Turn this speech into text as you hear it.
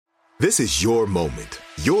This is your moment,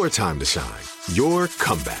 your time to shine, your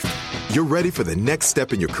comeback. You're ready for the next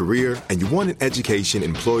step in your career, and you want an education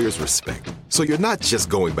employers respect. So you're not just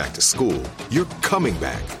going back to school, you're coming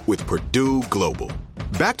back with Purdue Global.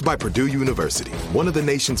 Backed by Purdue University, one of the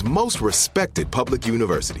nation's most respected public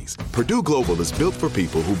universities, Purdue Global is built for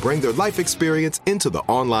people who bring their life experience into the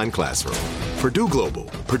online classroom. Purdue Global,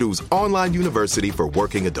 Purdue's online university for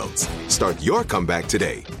working adults. Start your comeback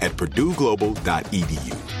today at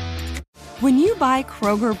purdueglobal.edu. When you buy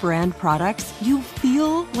Kroger brand products, you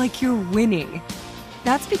feel like you're winning.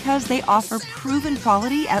 That's because they offer proven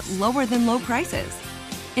quality at lower than low prices.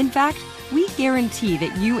 In fact, we guarantee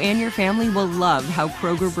that you and your family will love how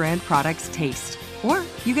Kroger brand products taste, or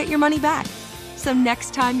you get your money back. So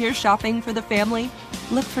next time you're shopping for the family,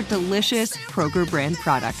 look for delicious Kroger brand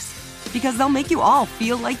products, because they'll make you all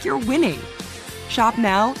feel like you're winning. Shop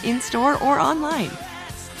now, in-store, or online.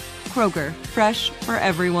 Kroger, fresh for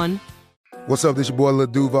everyone. What's up, this your boy Lil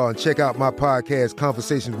Duval, and check out my podcast,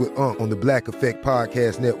 Conversations with Unc, on the Black Effect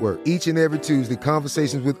Podcast Network. Each and every Tuesday,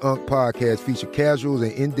 Conversations with Unc podcast feature casuals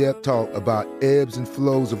and in-depth talk about ebbs and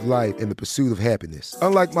flows of life and the pursuit of happiness.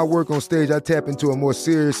 Unlike my work on stage, I tap into a more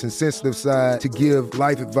serious and sensitive side to give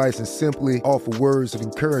life advice and simply offer words of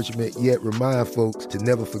encouragement, yet remind folks to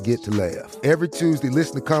never forget to laugh. Every Tuesday,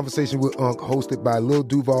 listen to Conversations with Unc, hosted by Lil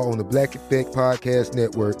Duval on the Black Effect Podcast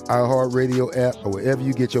Network, iHeartRadio app, or wherever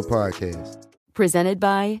you get your podcasts. Presented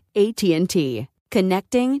by AT&T.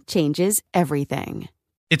 Connecting changes everything.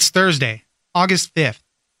 It's Thursday, August 5th.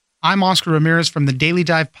 I'm Oscar Ramirez from the Daily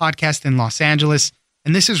Dive podcast in Los Angeles,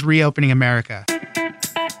 and this is Reopening America.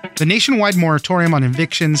 The nationwide moratorium on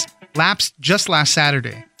evictions lapsed just last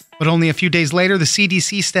Saturday, but only a few days later, the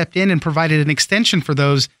CDC stepped in and provided an extension for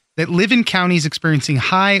those that live in counties experiencing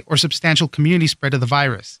high or substantial community spread of the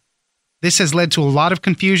virus. This has led to a lot of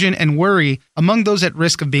confusion and worry among those at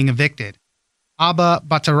risk of being evicted. Abba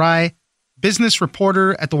Bataray, business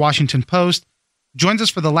reporter at The Washington Post, joins us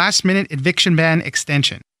for the last-minute eviction ban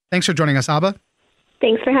extension. Thanks for joining us, Abba.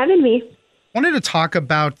 Thanks for having me. I wanted to talk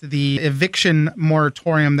about the eviction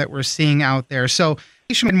moratorium that we're seeing out there. So,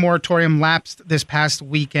 the moratorium lapsed this past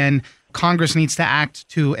weekend. Congress needs to act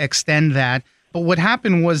to extend that. But what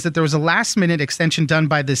happened was that there was a last-minute extension done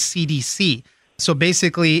by the CDC. So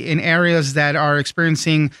basically, in areas that are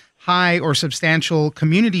experiencing high or substantial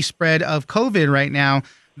community spread of COVID right now,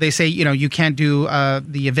 they say, you can't do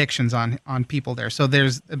the evictions on people there. So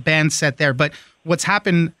there's a ban set there. But what's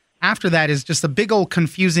happened after that is just a big old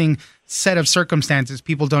confusing set of circumstances.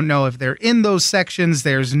 People don't know if they're in those sections.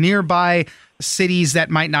 There's nearby cities that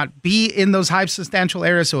might not be in those high substantial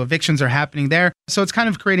areas, so evictions are happening there. So it's kind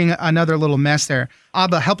of creating another little mess there.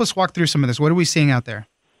 Abba, help us walk through some of this. What are we seeing out there?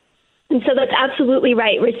 And so that's absolutely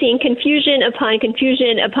right. We're seeing confusion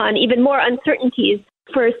upon even more uncertainties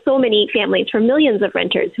for so many families, for millions of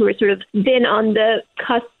renters who are sort of been on the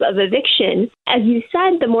cusp of eviction. As you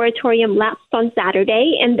said, the moratorium lapsed on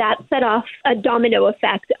Saturday, and that set off a domino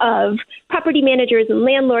effect of property managers and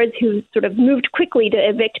landlords who sort of moved quickly to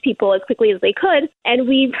evict people as quickly as they could. And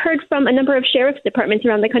we've heard from a number of sheriff's departments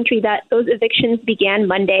around the country that those evictions began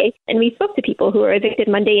Monday. And we spoke to people who were evicted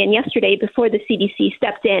Monday and yesterday before the CDC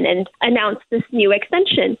stepped in and announced this new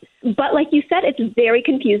extension. But like you said, it's very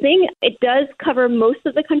confusing. It does cover most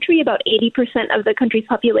of the country, about 80% of the country's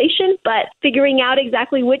population, but figuring out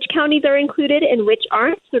exactly which counties are included and which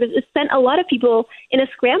aren't sort of sent a lot of people in a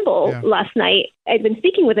scramble last night. I've been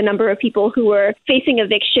speaking with a number of people who were facing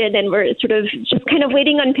eviction and were sort of just kind of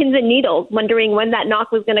waiting on pins and needles, wondering when that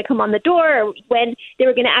knock was going to come on the door or when they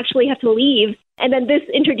were going to actually have to leave. And then this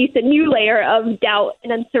introduced a new layer of doubt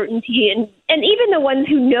and uncertainty. And even the ones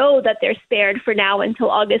who know that they're spared for now until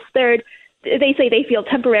August 3rd, they say they feel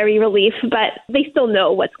temporary relief, but they still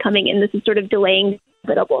know what's coming. And this is sort of delaying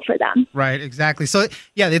inevitable for them. Right, exactly. So,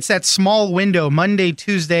 yeah, it's that small window, Monday,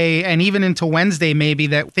 Tuesday, and even into Wednesday, maybe,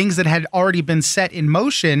 that things that had already been set in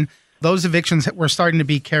motion, those evictions were starting to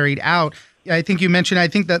be carried out. I think you mentioned, I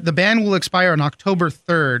think that the ban will expire on October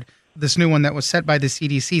 3rd, this new one that was set by the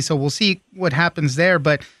CDC. So we'll see what happens there.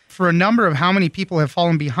 But for a number of how many people have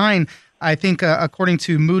fallen behind, I think according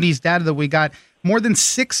to Moody's data that we got, more than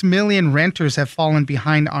 6 million renters have fallen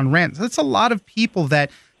behind on rent. So that's a lot of people that,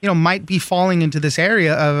 might be falling into this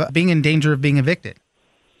area of being in danger of being evicted.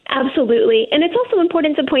 Absolutely. And it's also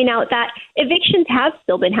important to point out that evictions have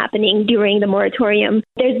still been happening during the moratorium.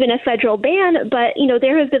 There's been a federal ban, but,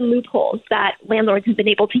 there have been loopholes that landlords have been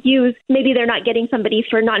able to use. Maybe they're not getting somebody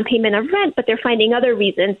for non-payment of rent, but they're finding other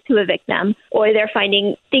reasons to evict them, or they're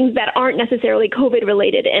finding things that aren't necessarily COVID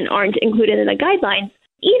related and aren't included in the guidelines.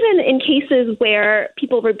 even in cases where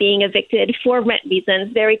people were being evicted for rent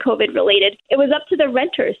reasons, very COVID related, it was up to the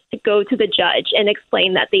renters to go to the judge and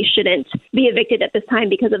explain that they shouldn't be evicted at this time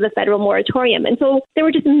because of the federal moratorium. And so there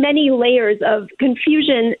were just many layers of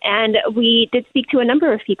confusion, and we did speak to a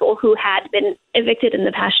number of people who had been evicted in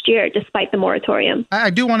the past year despite the moratorium.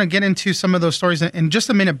 I do want to get into some of those stories in just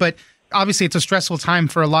a minute, but obviously it's a stressful time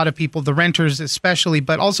for a lot of people, the renters especially,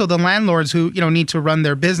 but also the landlords who, need to run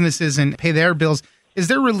their businesses and pay their bills. Is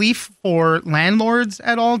there relief for landlords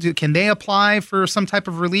at all? Can they apply for some type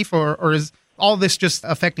of relief, or is all this just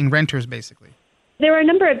affecting renters basically? There are a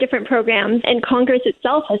number of different programs, and Congress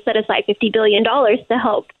itself has set aside $50 billion to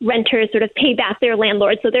help renters sort of pay back their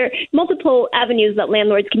landlords. So there are multiple avenues that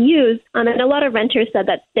landlords can use. And a lot of renters said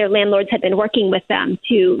that their landlords had been working with them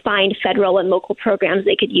to find federal and local programs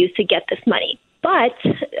they could use to get this money. But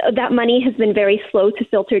that money has been very slow to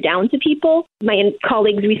filter down to people. My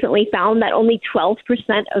colleagues recently found that only 12%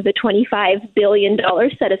 of the $25 billion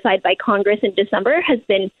set aside by Congress in December has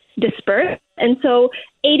been dispersed. And so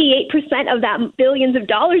 88% of that billions of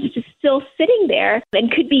dollars is just still sitting there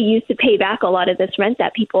and could be used to pay back a lot of this rent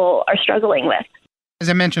that people are struggling with. As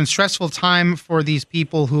I mentioned, stressful time for these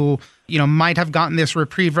people who, might have gotten this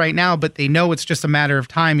reprieve right now, but they know it's just a matter of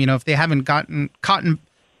time. If they haven't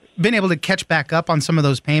been able to catch back up on some of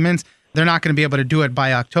those payments, they're not going to be able to do it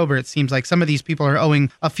by October. It seems like some of these people are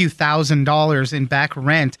owing a few $1,000s in back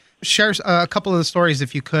rent. Share a couple of the stories,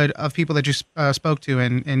 if you could, of people that you spoke to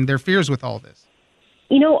and their fears with all this.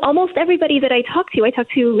 Almost everybody that I talked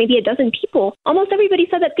to maybe a dozen people, almost everybody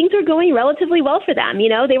said that things are going relatively well for them.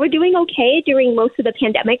 They were doing okay during most of the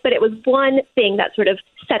pandemic, but it was one thing that sort of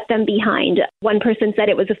set them behind. One person said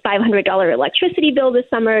it was a $500 electricity bill this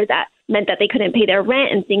summer that meant that they couldn't pay their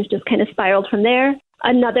rent, and things just kind of spiraled from there.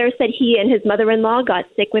 Another said he and his mother-in-law got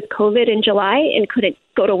sick with COVID in July and couldn't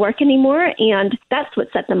go to work anymore, and that's what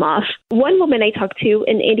set them off. One woman I talked to,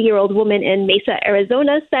 an 80-year-old woman in Mesa,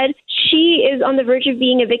 Arizona, said she is on the verge of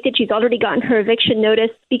being evicted. She's already gotten her eviction notice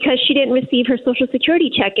because she didn't receive her Social Security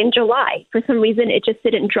check in July. For some reason, it just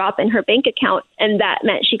didn't drop in her bank account, and that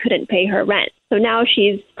meant she couldn't pay her rent. So now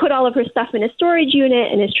she's put all of her stuff in a storage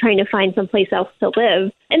unit and is trying to find someplace else to live.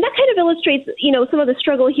 And that kind of illustrates, some of the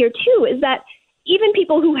struggle here, too, is that even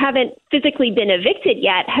people who haven't physically been evicted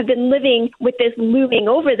yet have been living with this looming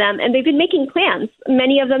over them, and they've been making plans.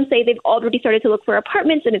 Many of them say they've already started to look for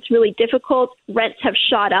apartments, and it's really difficult. Rents have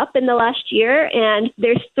shot up in the last year, and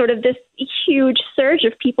there's sort of this huge surge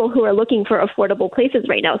of people who are looking for affordable places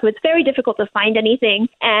right now. So it's very difficult to find anything.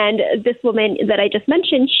 And this woman that I just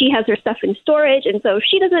mentioned, she has her stuff in storage, and so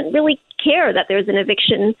she doesn't really care that there's an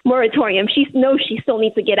eviction moratorium. She knows she still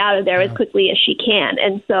needs to get out of there as quickly as she can.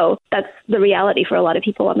 And so that's the reality for a lot of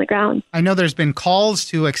people on the ground. I know there's been calls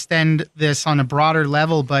to extend this on a broader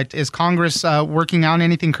level, but is Congress working on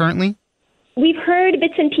anything currently? We've heard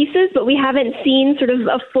bits and pieces, but we haven't seen sort of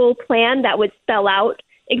a full plan that would spell out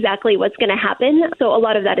exactly what's going to happen. So a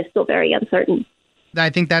lot of that is still very uncertain. I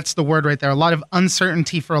think that's the word right there. A lot of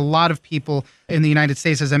uncertainty for a lot of people in the United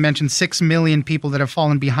States. As I mentioned, 6 million people that have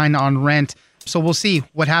fallen behind on rent. So we'll see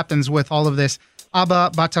what happens with all of this.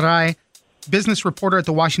 Aba Bataray, business reporter at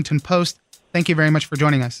the Washington Post. Thank you very much for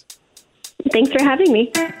joining us. Thanks for having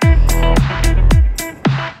me.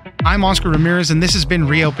 I'm Oscar Ramirez, and this has been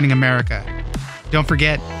Reopening America. Don't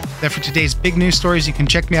forget that for today's big news stories, you can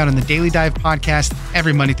check me out on the Daily Dive podcast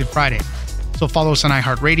every Monday through Friday. So follow us on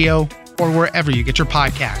iHeartRadio or wherever you get your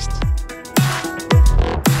podcasts.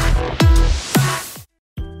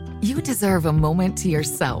 You deserve a moment to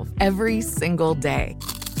yourself every single day.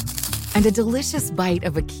 And a delicious bite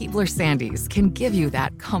of a Keebler Sandies can give you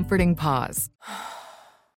that comforting pause.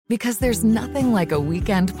 Because there's nothing like a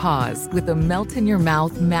weekend pause with the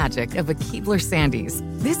melt-in-your-mouth magic of a Keebler Sandies.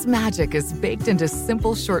 This magic is baked into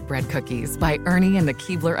simple shortbread cookies by Ernie and the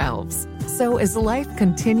Keebler Elves. So as life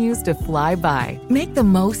continues to fly by, make the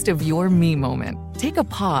most of your me moment. Take a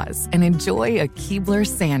pause and enjoy a Keebler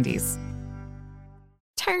Sandies.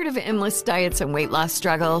 Tired of endless diets and weight loss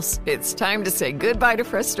struggles? It's time to say goodbye to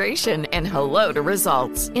frustration and hello to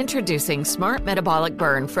results. Introducing Smart Metabolic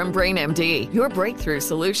Burn from BrainMD, your breakthrough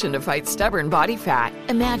solution to fight stubborn body fat.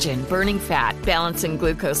 Imagine burning fat, balancing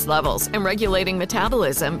glucose levels, and regulating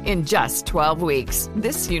metabolism in just 12 weeks.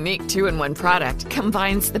 This unique 2-in-1 product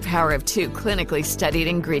combines the power of 2 clinically studied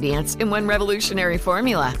ingredients in one revolutionary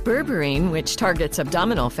formula. Berberine, which targets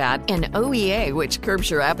abdominal fat, and OEA, which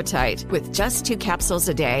curbs your appetite. With just 2 capsules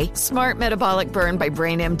a day, Smart Metabolic Burn by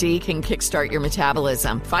BrainMD can kickstart your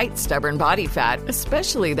metabolism, fight stubborn body fat,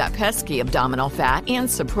 especially that pesky abdominal fat, and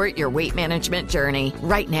support your weight management journey.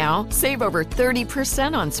 Right now, save over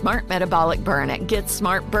 30% on Smart Metabolic Burn at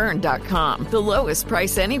GetSmartBurn.com. The lowest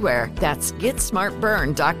price anywhere. That's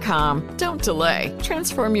GetSmartBurn.com. Don't delay.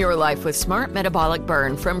 Transform your life with Smart Metabolic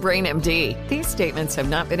Burn from BrainMD. These statements have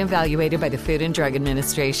not been evaluated by the Food and Drug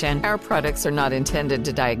Administration. Our products are not intended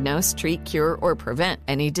to diagnose, treat, cure, or prevent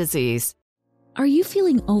any disease. Are you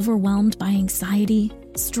feeling overwhelmed by anxiety,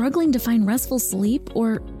 struggling to find restful sleep,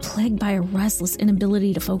 or plagued by a restless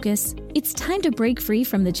inability to focus? It's time to break free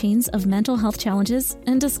from the chains of mental health challenges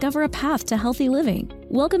and discover a path to healthy living.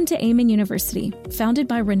 Welcome to Amen University, founded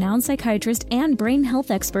by renowned psychiatrist and brain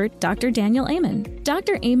health expert Dr. Daniel Amen.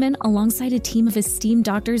 Dr. Amen, alongside a team of esteemed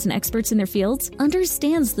doctors and experts in their fields,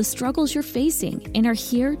 understands the struggles you're facing and are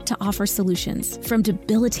here to offer solutions. From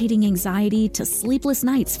debilitating anxiety to sleepless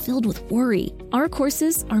nights filled with worry, our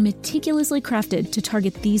courses are meticulously crafted to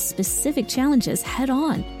target these specific challenges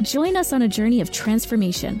head-on. Join us on a journey of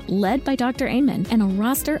transformation led by Dr. Amen and a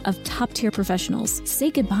roster of top-tier professionals.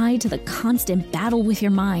 Say goodbye to the constant battle with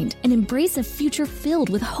your mind and embrace a future filled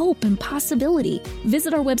with hope and possibility.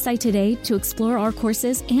 Visit our website today to explore our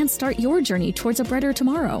courses and start your journey towards a brighter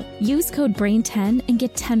tomorrow. Use code BRAIN10 and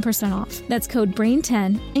get 10% off. That's code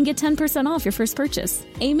BRAIN10 and get 10% off your first purchase.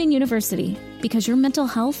 Amen University, because your mental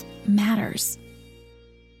health matters.